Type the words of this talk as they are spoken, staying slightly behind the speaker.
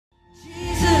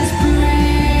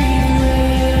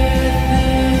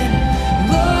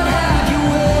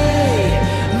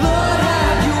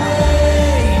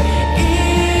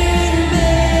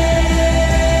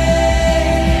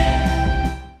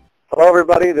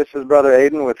everybody. This is Brother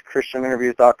Aden with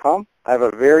ChristianInterviews.com. I have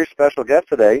a very special guest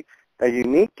today, a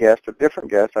unique guest, a different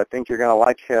guest. I think you're going to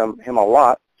like him a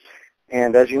lot.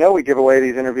 And as you know, we give away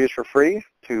these interviews for free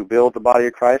to build the body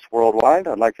of Christ worldwide.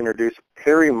 I'd like to introduce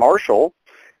Perry Marshall.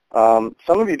 Some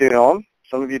of you do know him,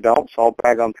 some of you don't, so I'll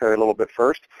brag on Perry a little bit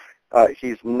first.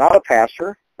 He's not a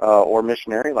pastor or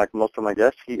missionary like most of my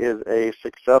guests. He is a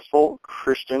successful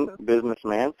Christian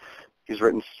businessman. He's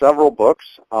written several books.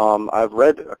 I've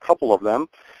read a couple of them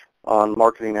on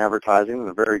marketing and advertising.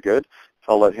 They're very good.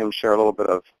 So I'll let him share a little bit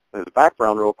of his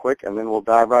background real quick, and then we'll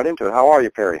dive right into it. How are you,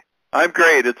 Perry? I'm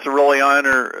great. It's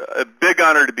a big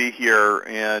honor to be here.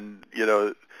 And, you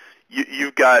know,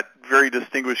 you've got very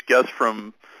distinguished guests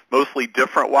from mostly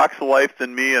different walks of life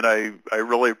than me, and I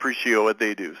really appreciate what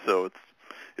they do. So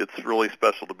it's really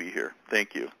special to be here.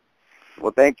 Thank you.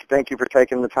 Well, thank you for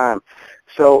taking the time.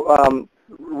 So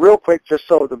real quick, just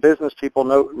so the business people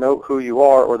know who you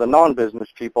are, or the non-business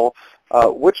people,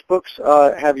 which books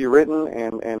have you written,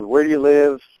 and where do you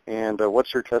live, and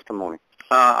what's your testimony?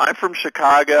 I'm from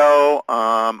Chicago.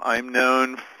 I'm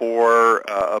known for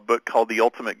a book called The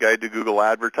Ultimate Guide to Google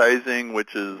Advertising,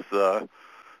 which is the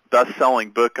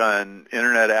best-selling book on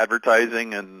internet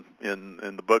advertising and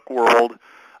in the book world,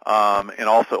 and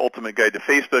also Ultimate Guide to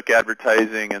Facebook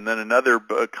Advertising, and then another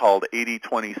book called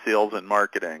 80/20 Sales and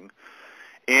Marketing.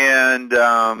 And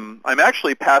I'm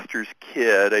actually a pastor's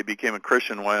kid. I became a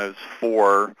Christian when I was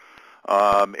 4,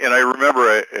 and I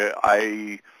remember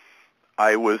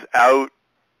I was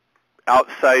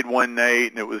outside one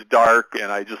night, and it was dark,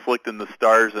 and I just looked in the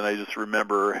stars, and I just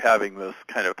remember having this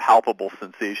kind of palpable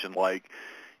sensation like,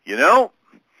 you know,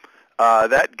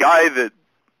 that guy that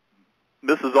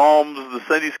Mrs. Alms, the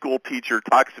Sunday school teacher,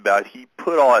 talks about, he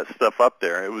put all that stuff up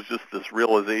there. It was just this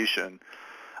realization.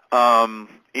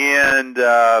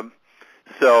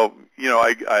 So, you know,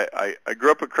 I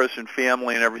grew up a Christian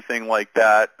family and everything like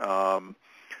that.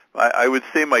 I would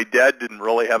say my dad didn't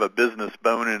really have a business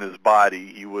bone in his body.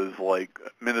 He was like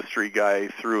a ministry guy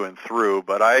through and through,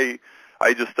 but I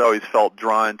just always felt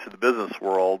drawn to the business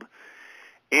world.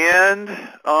 And,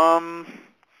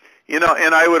 you know,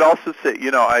 and I would also say,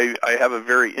 you know, I have a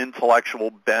very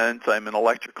intellectual bent. I'm an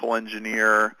electrical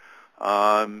engineer.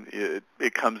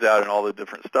 It comes out in all the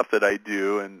different stuff that I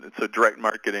do, and so direct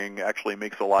marketing actually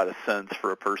makes a lot of sense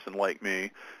for a person like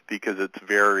me because it's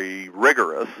very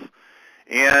rigorous.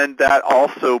 And that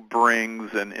also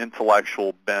brings an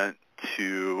intellectual bent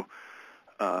to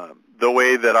the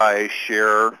way that I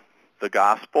share the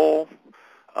gospel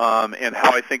and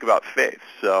how I think about faith.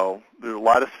 So there's a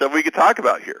lot of stuff we could talk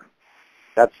about here.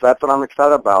 That's what I'm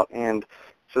excited about. And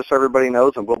just so everybody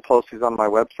knows, and we'll post these on my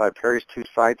website, Perry's 2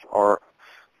 sites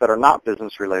that are not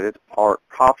business related are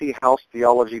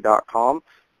coffeehousetheology.com,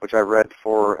 which I read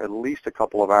for at least a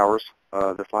couple of hours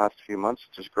this last few months,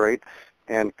 which is great,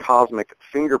 and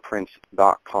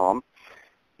cosmicfingerprints.com.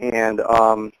 And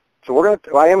so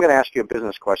I am going to ask you a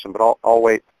business question, but I'll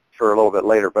wait for a little bit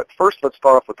later. But first, let's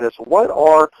start off with this. What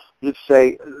are, you'd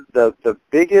say, the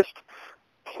biggest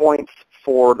points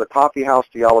for the Coffee House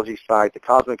Theology site, the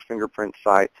Cosmic Fingerprint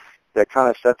site, that kind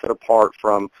of sets it apart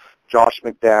from Josh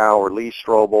McDowell or Lee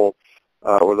Strobel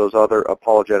or those other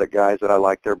apologetic guys that I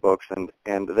like their books, and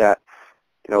that,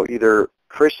 you know, either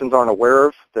Christians aren't aware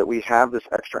of, that we have this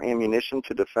extra ammunition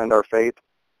to defend our faith,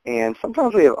 and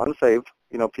sometimes we have unsaved,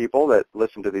 you know, people that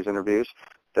listen to these interviews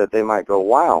that they might go,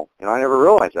 wow, you know, I never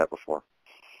realized that before.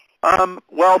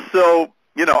 Well, so,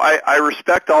 you know, I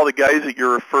respect all the guys that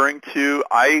you're referring to.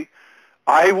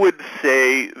 I would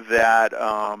say that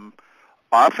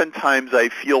oftentimes I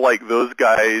feel like those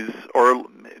guys, or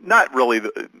not really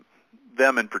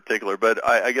them in particular, but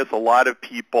I guess a lot of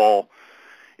people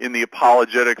in the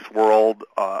apologetics world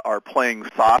are playing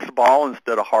softball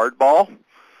instead of hardball.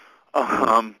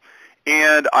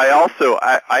 And I also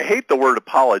I hate the word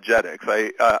apologetics.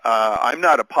 I'm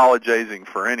not apologizing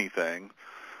for anything.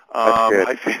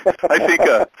 I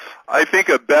think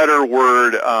a better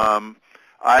word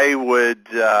I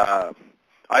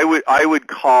would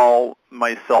call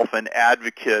myself an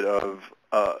advocate of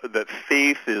that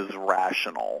faith is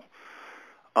rational.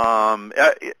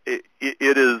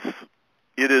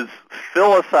 It is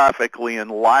philosophically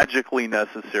and logically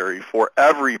necessary for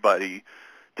everybody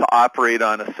to operate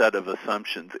on a set of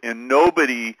assumptions, and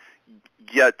nobody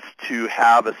gets to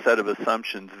have a set of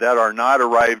assumptions that are not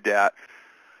arrived at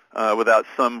without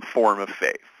some form of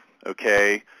faith.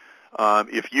 Okay.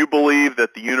 If you believe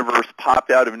that the universe popped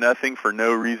out of nothing for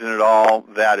no reason at all,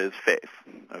 that is faith,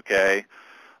 okay?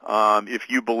 If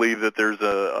you believe that there's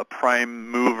a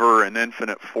prime mover, an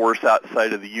infinite force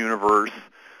outside of the universe,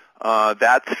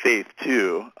 that's faith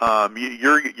too.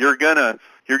 You're gonna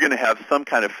you're going to have some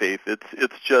kind of faith.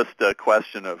 It's just a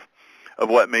question of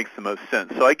what makes the most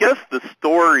sense. So I guess the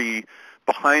story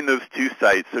behind those two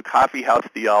sites, so Coffee House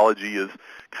Theology is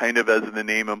kind of as the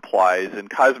name implies, and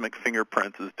Cosmic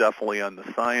Fingerprints is definitely on the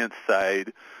science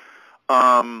side.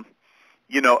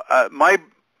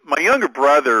 My younger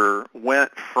brother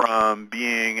went from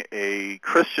being a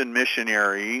Christian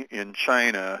missionary in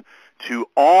China to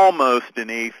almost an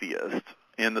atheist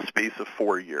in the space of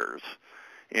 4 years.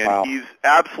 And Wow. He's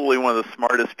absolutely one of the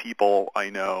smartest people I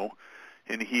know,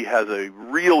 and he has a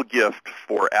real gift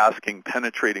for asking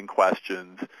penetrating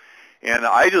questions. And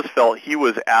I just felt he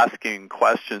was asking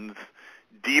questions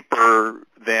deeper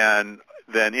than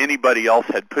anybody else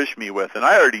had pushed me with. And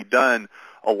I already done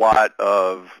a lot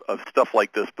of stuff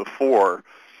like this before,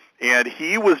 and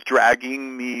he was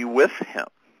dragging me with him.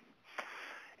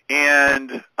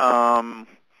 And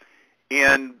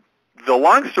the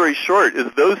long story short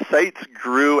is those sites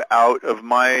grew out of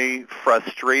my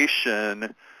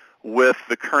frustration with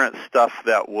the current stuff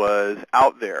that was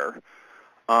out there.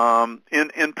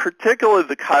 In particular,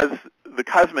 the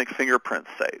Cosmic Fingerprint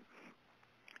site.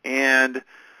 And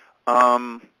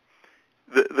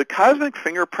the Cosmic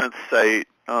Fingerprint site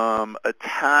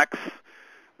attacks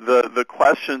the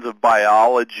questions of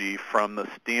biology from the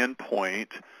standpoint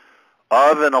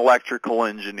of an electrical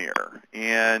engineer.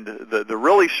 And the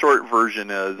really short version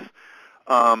is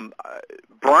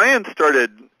Brian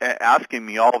started asking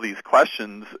me all these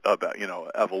questions about,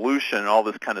 evolution and all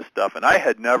this kind of stuff, and I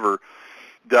had never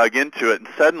dug into it, and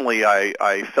suddenly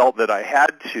I felt that I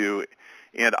had to,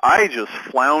 and I just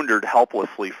floundered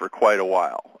helplessly for quite a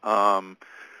while.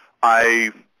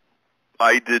 I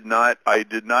did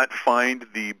not find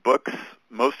the books,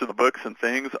 most of the books and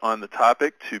things on the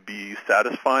topic, to be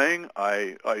satisfying.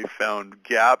 I found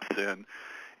gaps and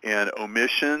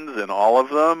omissions in all of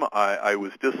them. I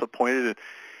was disappointed,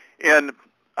 and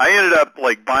I ended up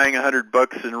buying 100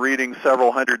 books and reading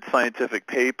several hundred scientific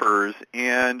papers,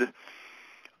 and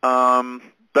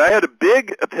but I had a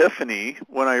big epiphany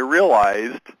when I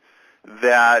realized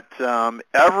that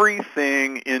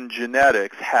everything in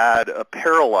genetics had a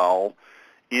parallel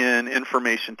in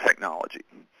information technology.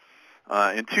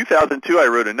 In 2002, I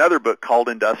wrote another book called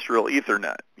Industrial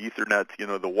Ethernet. Ethernet's,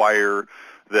 the wire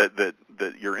that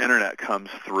your internet comes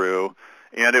through,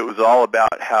 and it was all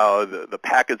about how the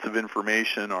packets of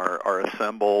information are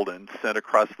assembled and sent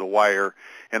across the wire.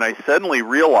 And I suddenly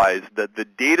realized that the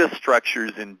data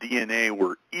structures in DNA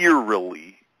were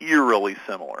eerily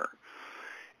similar.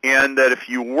 And that if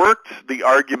you worked the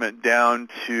argument down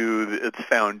to its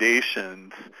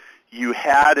foundations, you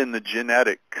had in the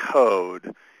genetic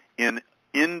code an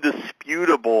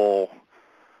indisputable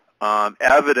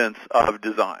evidence of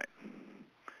design.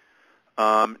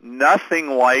 Nothing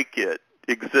like it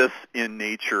exists in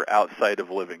nature outside of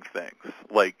living things,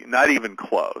 not even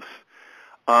close.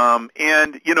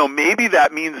 And, maybe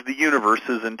that means the universe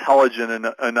is intelligent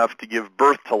enough to give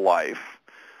birth to life.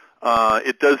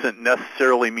 It doesn't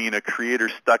necessarily mean a creator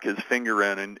stuck his finger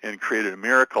in and created a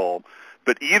miracle.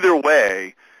 But either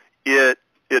way, it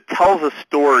tells a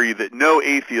story that no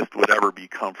atheist would ever be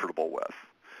comfortable with.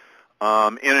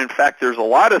 And in fact, there's a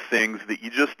lot of things that you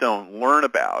just don't learn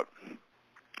about.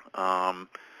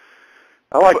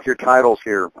 I like your titles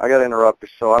here. I got to interrupt you.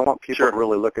 So I want people Sure. to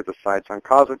really look at the sites. On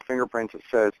Cosmic Fingerprints, it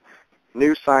says,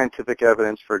 New Scientific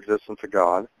Evidence for Existence of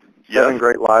God, Seven Yes.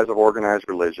 Great Lies of Organized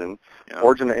Religion, Yeah.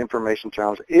 Origin of Information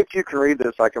Challenge. If you can read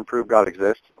this, I can prove God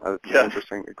exists. It's Yes.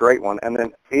 interesting, a great one. And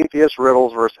then Atheist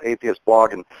Riddles versus Atheist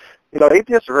Blog. And,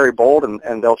 atheists are very bold,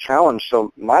 and they'll challenge.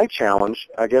 So my challenge,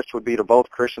 I guess, would be to both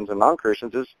Christians and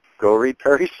non-Christians is go read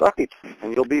Perry's site,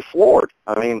 and you'll be floored.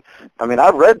 I mean,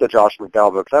 I've read the Josh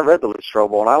McDowell books. I've read the Lee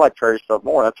Strobel, and I like Perry's stuff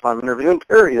more. That's why I'm interviewing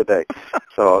Perry today.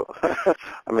 So,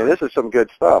 this is some good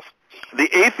stuff. The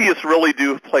atheists really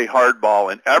do play hardball,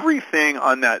 and everything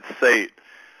on that site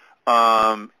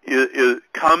it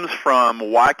comes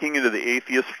from walking into the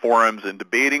atheist forums and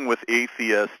debating with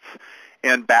atheists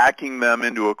and backing them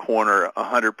into a corner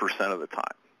 100% of the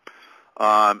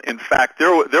time. In fact,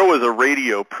 there was a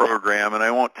radio program, and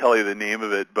I won't tell you the name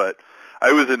of it, but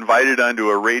I was invited onto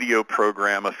a radio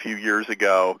program a few years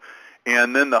ago,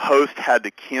 and then the host had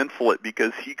to cancel it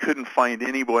because he couldn't find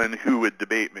anyone who would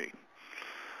debate me.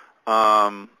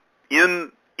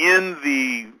 In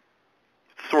the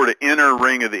sort of inner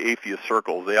ring of the atheist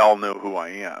circles, they all know who I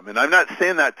am. And I'm not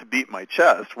saying that to beat my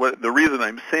chest. The reason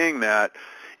I'm saying that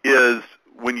is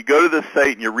when you go to the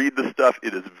site and you read the stuff,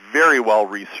 it is very well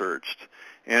researched,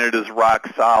 and it is rock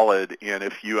solid. And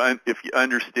if you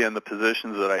understand the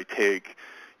positions that I take,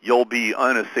 you'll be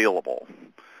unassailable.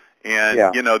 And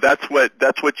Yeah. that's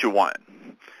what you want.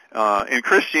 And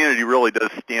Christianity really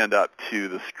does stand up to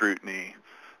the scrutiny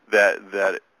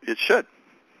that it should.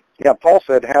 Yeah, Paul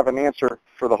said, "Have an answer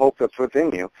for the hope that's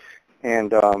within you,"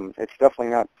 and it's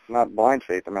definitely not blind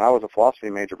faith. I mean, I was a philosophy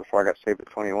major before I got saved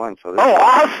at 21, so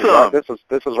awesome! This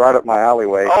is right up my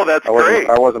alleyway. Oh, that's great.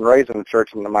 I wasn't raised in the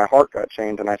church, and my heart got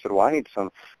changed, and I said, "Well, I need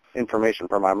some information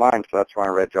for my mind," so that's why I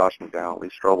read Josh McDowell, Lee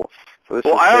Strobel.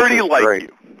 So I already like great.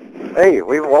 you. Hey,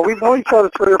 we've known each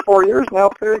other 3 or 4 years now,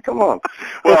 Perry. Come on.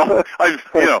 Well,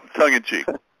 tongue in cheek.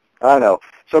 I know.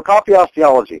 So coffeehouse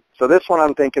theology. So this one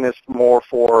I'm thinking is more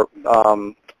for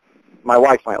my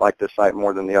wife might like this site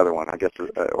more than the other one, I guess.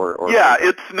 Yeah,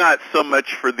 it's not so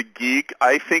much for the geek.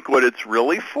 I think what it's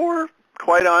really for,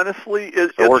 quite honestly,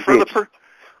 is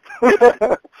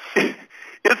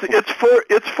it's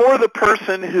for the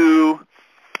person who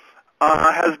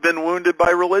has been wounded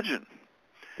by religion.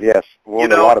 Yes, a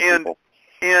lot of people.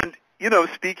 And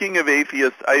speaking of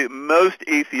atheists, most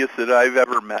atheists that I've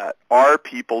ever met are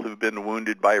people who've been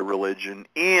wounded by religion,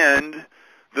 and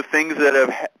the things that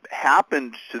have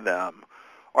happened to them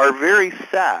are very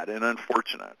sad and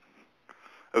unfortunate.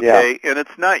 Okay? Yeah. And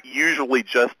it's not usually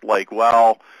just like,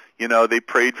 well, they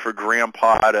prayed for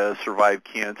Grandpa to survive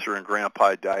cancer and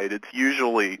Grandpa died. It's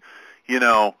usually,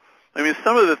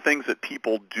 some of the things that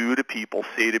people do to people,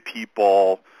 say to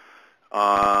people,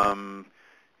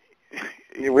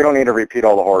 we don't need to repeat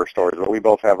all the horror stories, but we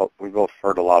both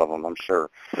heard a lot of them, I'm sure.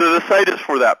 So the site is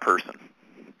for that person.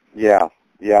 Yeah.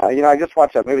 I just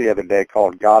watched that movie the other day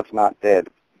called God's Not Dead.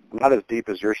 Not as deep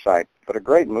as your site, but a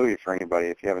great movie for anybody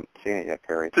if you haven't seen it yet,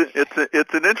 Perry.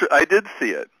 I did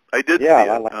see it. I liked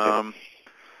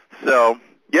it.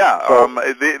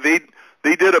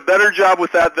 They did a better job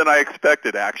with that than I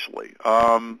expected, actually.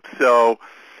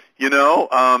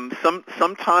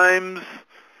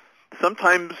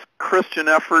 Sometimes Christian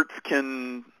efforts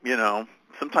can,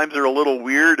 sometimes they're a little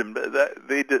weird, and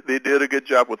they did a good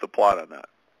job with the plot on that.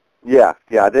 Yeah,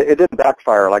 it didn't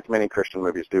backfire like many Christian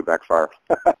movies do backfire.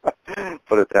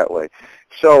 Put it that way.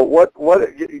 So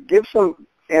give some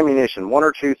ammunition, 1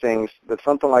 or 2 things that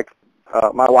something like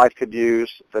my wife could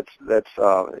use.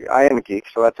 I am a geek,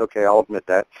 so that's okay. I'll admit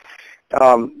that.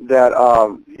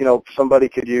 Somebody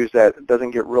could use that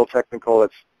doesn't get real technical.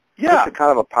 It's a kind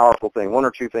of a powerful thing. 1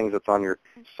 or 2 things that's on your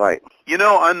site.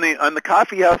 On the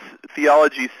Coffeehouse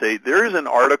Theology site, there is an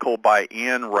article by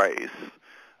Anne Rice,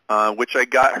 which I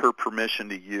got her permission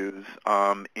to use,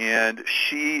 and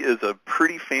she is a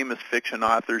pretty famous fiction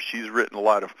author. She's written a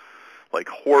lot of like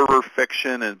horror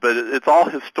fiction, but it's all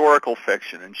historical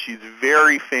fiction, and she's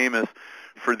very famous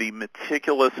for the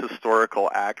meticulous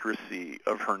historical accuracy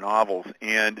of her novels.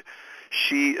 And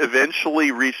she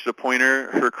eventually reached a point in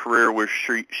her career where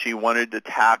she wanted to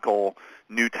tackle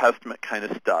New Testament kind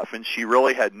of stuff, and she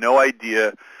really had no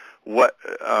idea what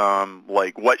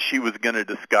she was going to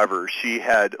discover. She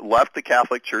had left the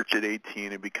Catholic Church at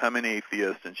 18 and become an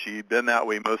atheist, and she'd been that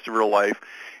way most of her life,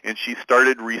 and she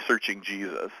started researching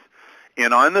Jesus.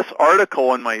 And on this article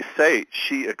on my site,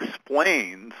 she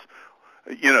explains,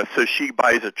 so she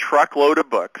buys a truckload of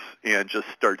books and just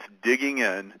starts digging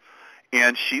in,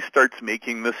 and she starts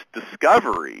making this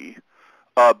discovery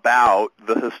about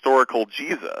the historical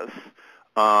Jesus,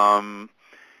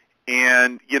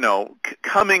 and,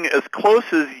 coming as close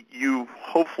as you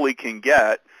hopefully can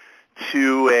get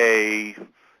to a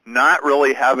not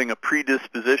really having a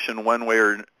predisposition one way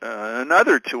or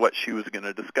another to what she was going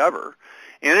to discover.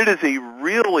 And it is a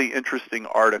really interesting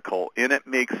article, and it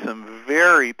makes some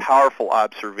very powerful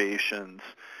observations.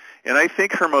 And I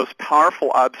think her most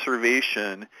powerful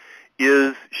observation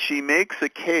is she makes a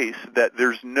case that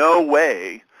there's no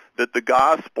way that the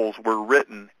Gospels were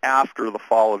written after the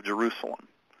fall of Jerusalem.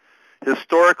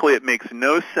 Historically, it makes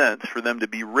no sense for them to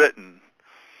be written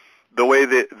the way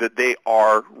that they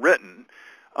are written.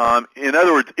 In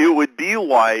other words, it would be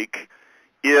like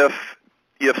if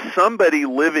somebody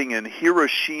living in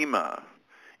Hiroshima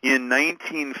in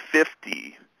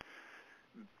 1950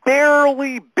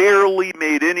 barely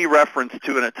made any reference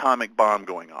to an atomic bomb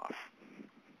going off.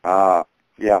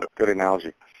 Yeah, good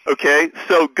analogy. Okay,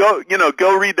 so go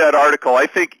read that article. I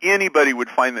think anybody would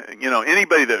find that,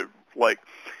 anybody that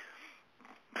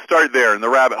start there, and the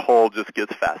rabbit hole just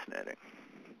gets fascinating.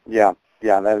 Yeah,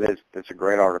 that's a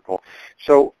great article.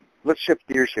 So let's shift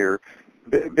gears here.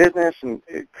 Business and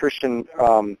Christian,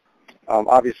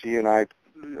 obviously you and I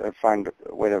find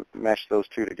a way to mesh those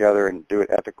two together and do it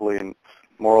ethically and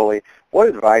morally. What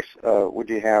advice would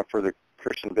you have for the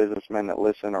Christian businessmen that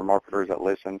listen or marketers that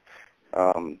listen?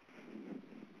 Tying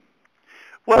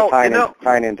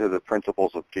into the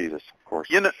principles of Jesus, of course.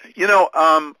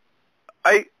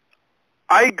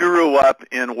 I grew up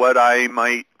in what I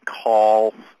might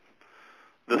call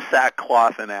the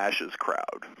sackcloth and ashes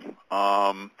crowd.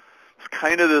 It's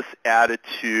kind of this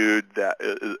attitude that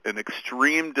is an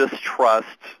extreme distrust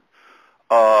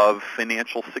of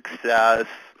financial success,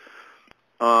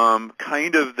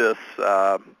 kind of this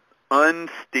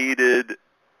unstated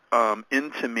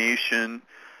intimation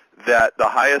that the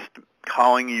highest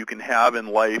calling you can have in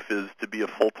life is to be a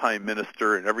full-time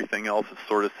minister and everything else is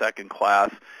sort of second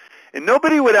class. And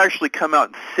nobody would actually come out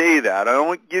and say that. I don't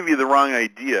want to give you the wrong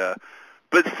idea,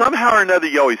 but somehow or another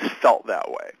you always felt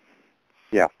that way.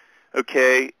 Yeah.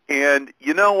 Okay, and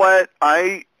you know what?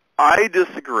 I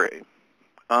disagree.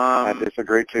 I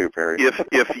disagree too, Perry.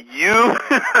 If you,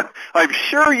 I'm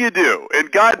sure you do, and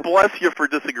God bless you for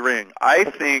disagreeing. I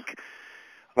think.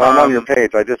 Well, I'm on your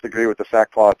page. I disagree with the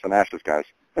sackcloth and ashes guys.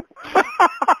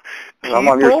 I'm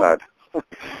on your side.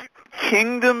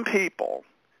 Kingdom people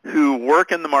who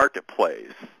work in the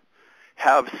marketplace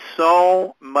have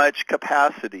so much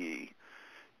capacity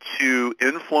to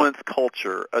influence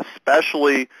culture,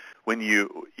 especially when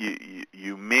you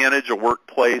manage a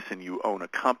workplace and you own a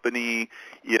company.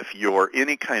 If you're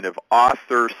any kind of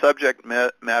author, subject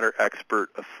matter expert,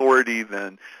 authority,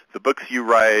 then the books you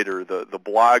write or the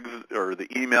blogs or the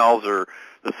emails or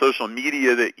the social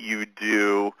media that you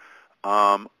do,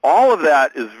 all of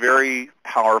that is very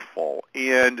powerful.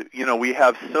 And, you know, we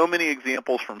have so many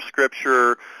examples from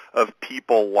Scripture of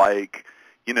people like,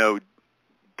 you know,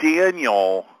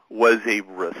 Daniel was a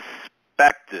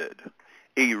respected,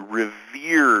 a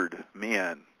revered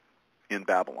man in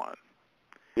Babylon.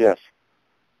 Yes.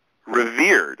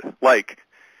 Revered. Like,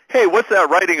 hey, what's that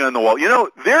writing on the wall? You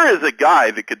know, there is a guy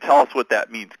that could tell us what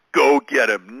that means. Go get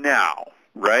him now,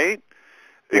 right?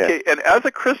 Yes. Okay, and as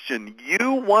a Christian,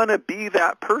 you want to be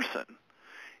that person.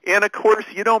 And, of course,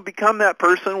 you don't become that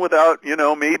person without, you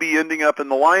know, maybe ending up in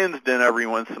the lion's den every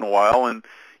once in a while. And,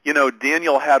 you know,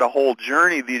 Daniel had a whole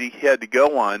journey that he had to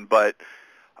go on, but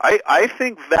I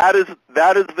think that is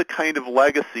the kind of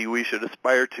legacy we should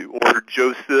aspire to. Or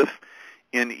Joseph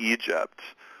in Egypt.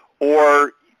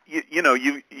 Or, you know,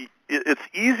 it's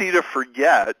easy to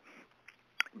forget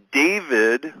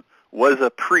David was a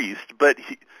priest, but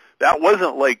that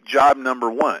wasn't like job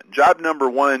number one. Job number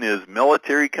one is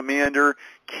military commander,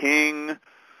 king,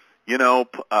 you know,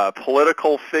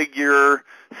 political figure.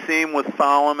 Same with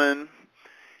Solomon.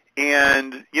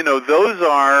 And, you know, those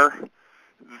are,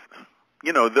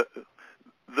 you know,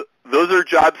 those are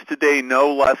jobs today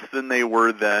no less than they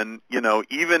were then, you know,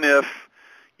 even if,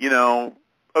 you know,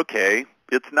 okay,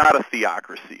 it's not a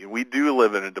theocracy. We do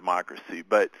live in a democracy,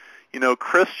 but, you know,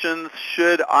 Christians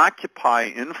should occupy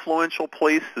influential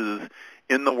places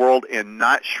in the world and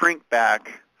not shrink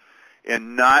back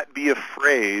and not be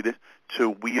afraid to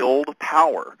wield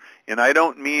power. And I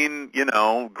don't mean, you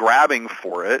know, grabbing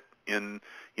for it in,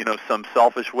 you know, some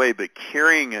selfish way, but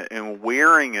carrying it and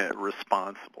wearing it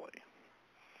responsibly.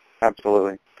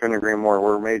 Absolutely. Couldn't agree more.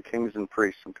 We're made kings and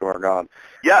priests unto our God.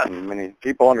 Yes. And many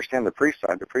people understand the priest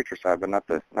side, the preacher side, but not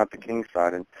the king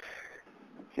side. And,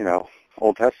 you know,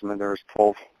 Old Testament, there was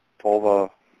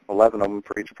 11 of them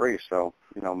for each priest. So,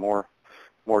 you know, more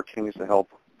kings to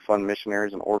help fund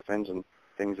missionaries and orphans and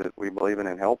things that we believe in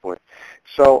and help with.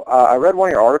 So I read one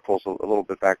of your articles a little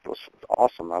bit back. It was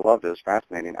awesome. I loved it. It was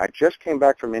fascinating. I just came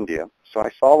back from India, so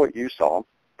I saw what you saw,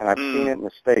 and I've seen it in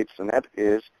the States, and that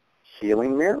is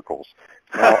healing miracles.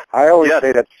 Now, I always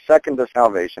say that's second to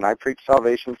salvation. I preach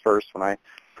salvation first when I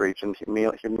preach, and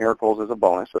miracles is a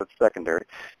bonus, so it's secondary.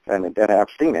 And then I've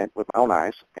seen it with my own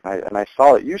eyes, and I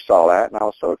saw that you saw that, and I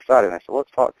was so excited. I said, let's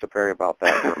talk to Perry about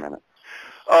that for a minute.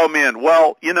 Oh, man.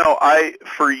 Well, you know,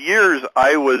 for years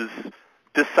I was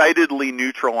decidedly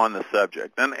neutral on the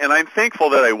subject, and I'm thankful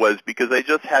that I was, because I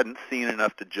just hadn't seen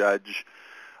enough to judge.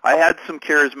 I had some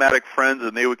charismatic friends,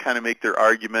 and they would kind of make their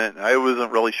argument, and I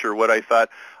wasn't really sure what I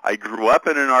thought. I grew up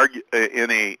in an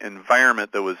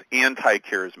environment that was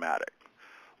anti-charismatic.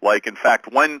 Like, in fact,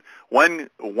 some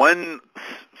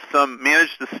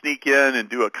managed to sneak in and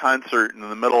do a concert, and in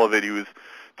the middle of it, he was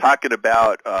talking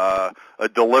about a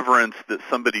deliverance that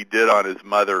somebody did on his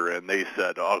mother, and they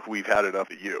said, "Oh, we've had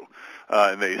enough of you,"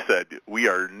 and they said, "We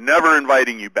are never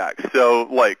inviting you back." So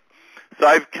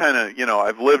I've kind of, you know,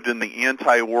 I've lived in the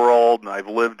anti-world, and I've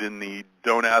lived in the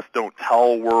don't ask, don't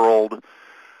tell world.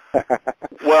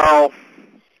 Well,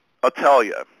 I'll tell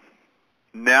you.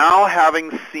 Now,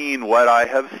 having seen what I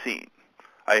have seen,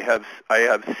 I have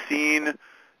seen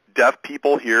deaf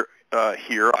people here.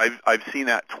 I've seen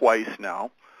that twice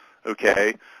now.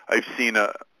 Okay, I've seen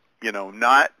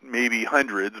not maybe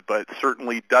hundreds, but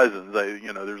certainly dozens.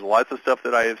 There's lots of stuff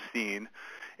that I have seen,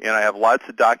 and I have lots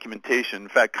of documentation. In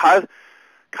fact,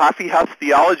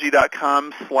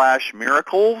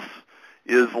 coffeehousetheology.com/miracles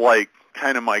is like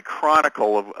kind of my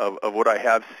chronicle of what I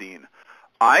have seen.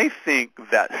 I think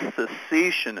that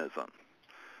cessationism,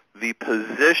 the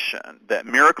position that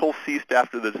miracles ceased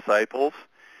after the disciples,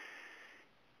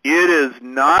 it is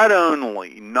not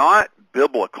only not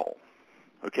biblical.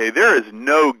 Okay, there is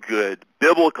no good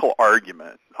biblical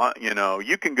argument.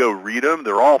 You can go read them.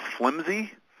 They're all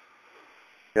flimsy.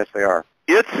 Yes, they are.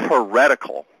 It's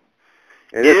heretical.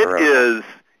 It is heretical.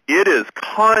 It is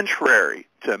contrary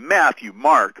to Matthew,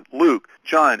 Mark, Luke,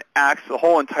 John, Acts, the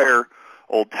whole entire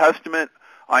Old Testament.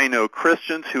 I know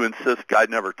Christians who insist God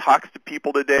never talks to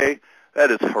people today.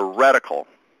 That is heretical.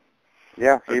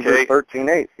 Yeah, Hebrews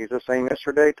 13:8. He's the same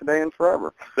yesterday, today, and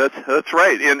forever. That's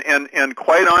right. And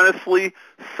quite honestly,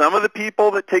 some of the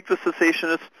people that take the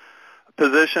cessationist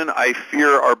position, I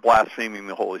fear, are blaspheming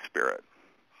the Holy Spirit.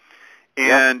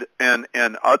 And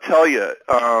I'll tell you,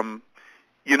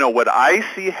 what I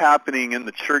see happening in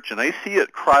the church, and I see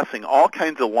it crossing all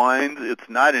kinds of lines. It's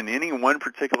not in any one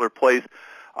particular place.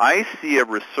 I see a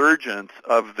resurgence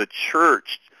of the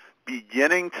church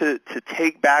beginning to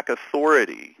take back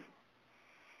authority,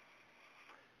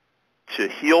 to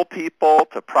heal people,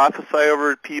 to prophesy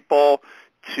over people,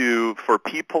 for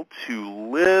people to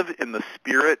live in the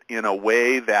Spirit in a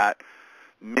way that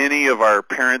many of our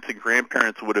parents and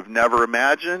grandparents would have never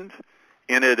imagined,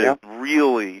 and it is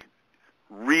really,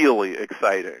 really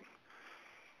exciting.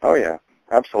 Oh, yeah,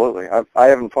 absolutely. I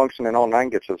haven't functioned in all 9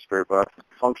 gifts of the Spirit, but I've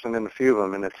functioned in a few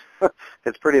of them, and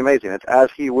it's pretty amazing. It's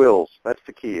as He wills. That's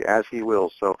the key, as He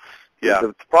wills. So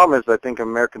the problem is I think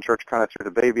American church kind of threw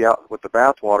the baby out with the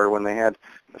bathwater when they had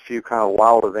a few kind of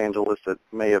wild evangelists that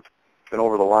may have been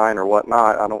over the line or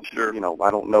whatnot. I don't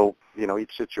know,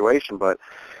 each situation, but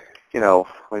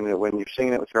when you've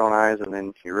seen it with your own eyes and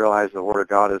then you realize the Word of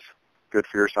God is good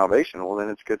for your salvation, well, then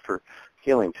it's good for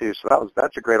healing too. So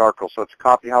that's a great article. So it's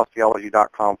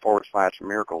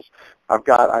coffeehousetheology.com/miracles. I've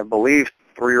got, I believe,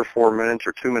 3 or 4 minutes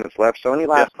or 2 minutes left. So any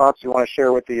last thoughts you want to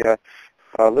share with the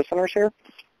listeners here?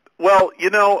 Well,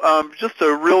 just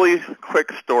a really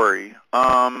quick story.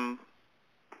 10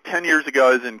 years ago,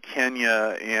 I was in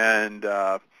Kenya, and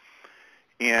I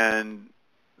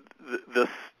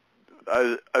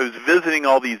was visiting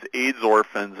all these AIDS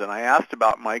orphans, and I asked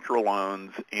about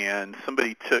microloans, and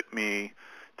somebody took me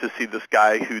to see this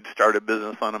guy who'd started a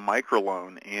business on a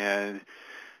microloan, and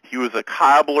he was a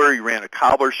cobbler. He ran a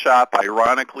cobbler shop.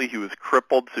 Ironically, he was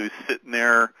crippled, so he's sitting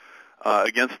there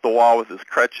against the wall with his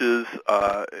crutches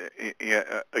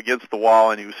against the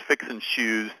wall, and he was fixing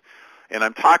shoes. And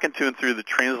I'm talking to him through the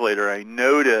translator. I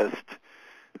noticed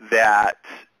that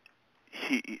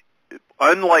he,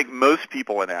 unlike most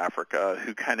people in Africa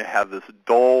who kind of have this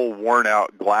dull,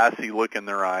 worn-out, glassy look in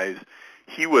their eyes,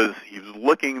 he was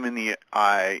looking him in the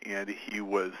eye, and he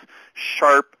was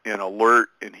sharp and alert,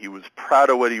 and he was proud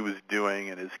of what he was doing,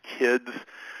 and his kids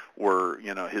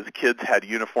had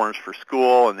uniforms for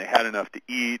school, and they had enough to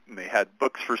eat, and they had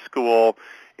books for school,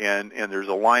 and there's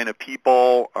a line of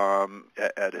people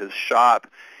at his shop,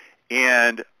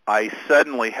 and I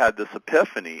suddenly had this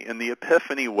epiphany, and the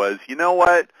epiphany was, you know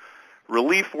what?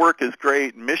 Relief work is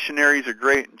great, and missionaries are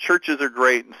great, and churches are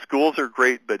great, and schools are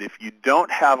great, but if you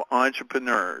don't have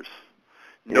entrepreneurs,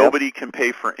 nobody can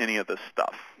pay for any of this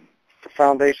stuff. The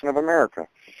foundation of America.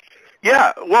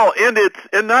 Yeah, well, and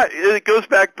it goes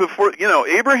back before,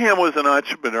 Abraham was an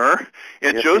entrepreneur,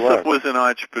 and yes, Joseph was an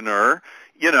entrepreneur,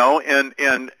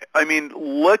 and I mean,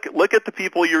 look at the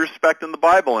people you respect in the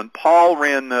Bible, and Paul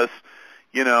ran this,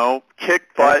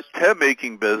 kick butt tent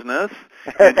making business,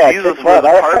 and Jesus was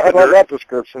a carpenter. I love that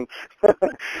description.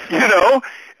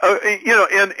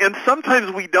 And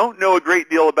sometimes we don't know a great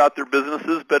deal about their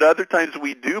businesses, but other times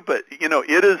we do. But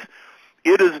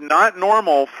it is not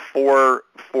normal for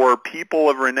people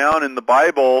of renown in the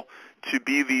Bible to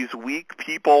be these weak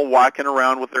people walking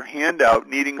around with their hand out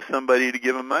needing somebody to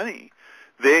give them money.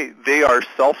 They are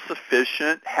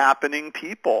self-sufficient, happening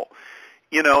people.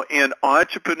 And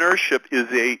entrepreneurship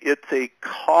it's a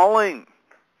calling.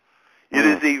 It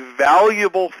is a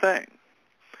valuable thing.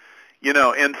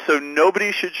 And so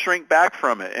nobody should shrink back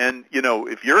from it. And,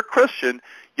 if you're a Christian,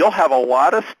 you'll have a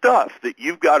lot of stuff that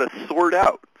you've got to sort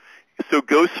out. So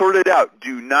go sort it out.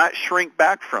 Do not shrink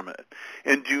back from it.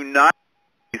 And do not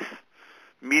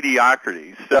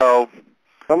mediocrity. So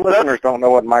some listeners don't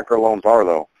know what microloans are,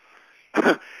 though.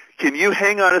 Can you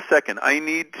hang on a second? I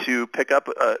need to pick up,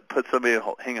 put somebody on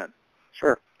hold. Hang on.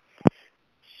 Sure.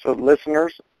 So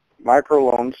listeners,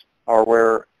 microloans are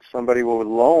where somebody will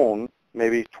loan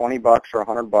maybe $20 or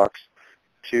 $100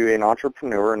 to an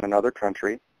entrepreneur in another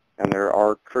country, and there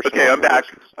are Christian. Okay, I'm back.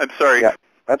 I'm sorry. Yeah,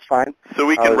 that's fine. So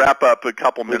we can wrap up a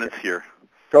couple minutes here.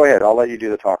 Go ahead. I'll let you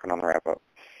do the talking on the wrap up.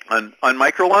 On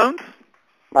microloans?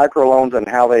 microloans and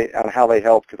how they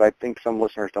help, because I think some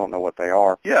listeners don't know what they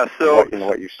are. Yeah, so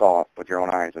what you saw with your own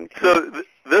eyes.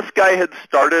 This guy had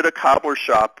started a cobbler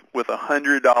shop with a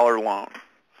 $100 loan.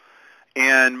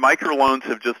 And microloans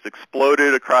have just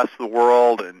exploded across the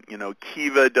world, and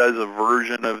Kiva does a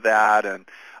version of that, and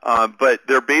but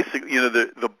they're basically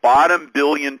the bottom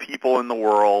billion people in the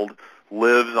world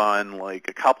lives on like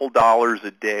a couple dollars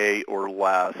a day or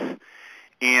less,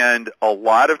 and a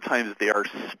lot of times they are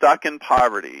stuck in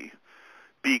poverty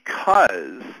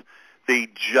because they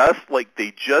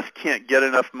just can't get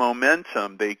enough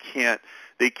momentum. They can't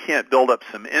build up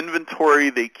some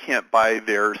inventory. They can't buy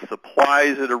their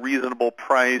supplies at a reasonable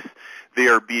price. They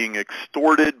are being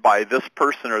extorted by this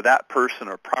person or that person,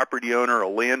 or property owner, a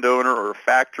landowner, or a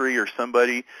factory, or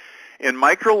somebody. And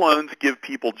microloans give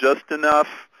people just enough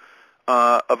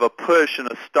of a push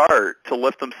and a start to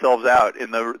lift themselves out.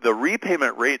 And the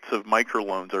repayment rates of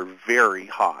microloans are very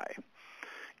high.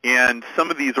 And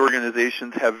some of these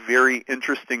organizations have very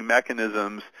interesting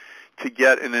mechanisms to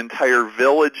get an entire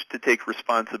village to take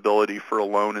responsibility for a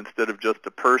loan instead of just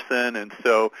a person. And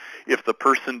so if the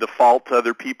person defaults,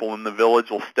 other people in the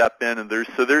village will step in, and there's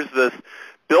this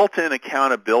built-in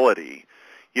accountability,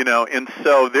 and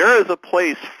so there is a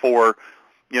place for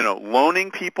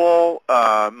loaning people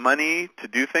money to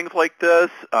do things like this,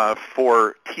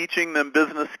 for teaching them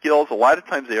business skills. A lot of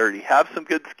times they already have some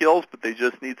good skills, but they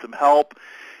just need some help,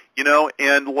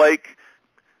 and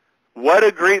what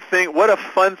a great thing, what a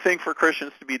fun thing for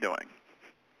Christians to be doing.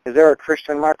 Is there a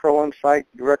Christian microloan site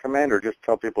you recommend, or just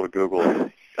tell people to Google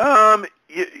it?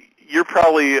 You're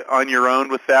probably on your own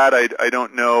with that. I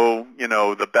don't know,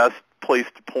 the best place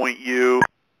to point you.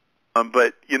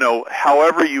 But,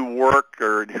 however you work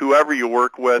or whoever you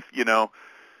work with,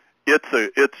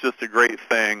 it's just a great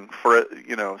thing for,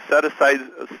 set aside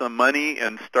some money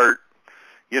and start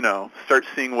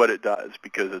seeing what it does,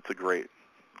 because it's a great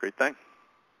thing.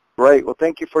 Great. Well,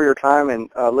 thank you for your time. And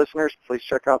listeners, please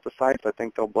check out the sites. I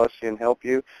think they'll bless you and help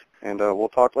you. And we'll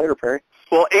talk later, Perry.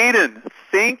 Well, Aden,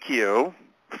 thank you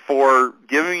for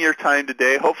giving your time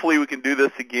today. Hopefully we can do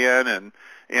this again.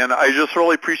 And I just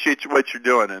really appreciate what you're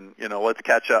doing. And, let's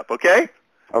catch up, okay?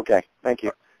 Okay. Thank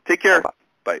you. Take care. Bye-bye.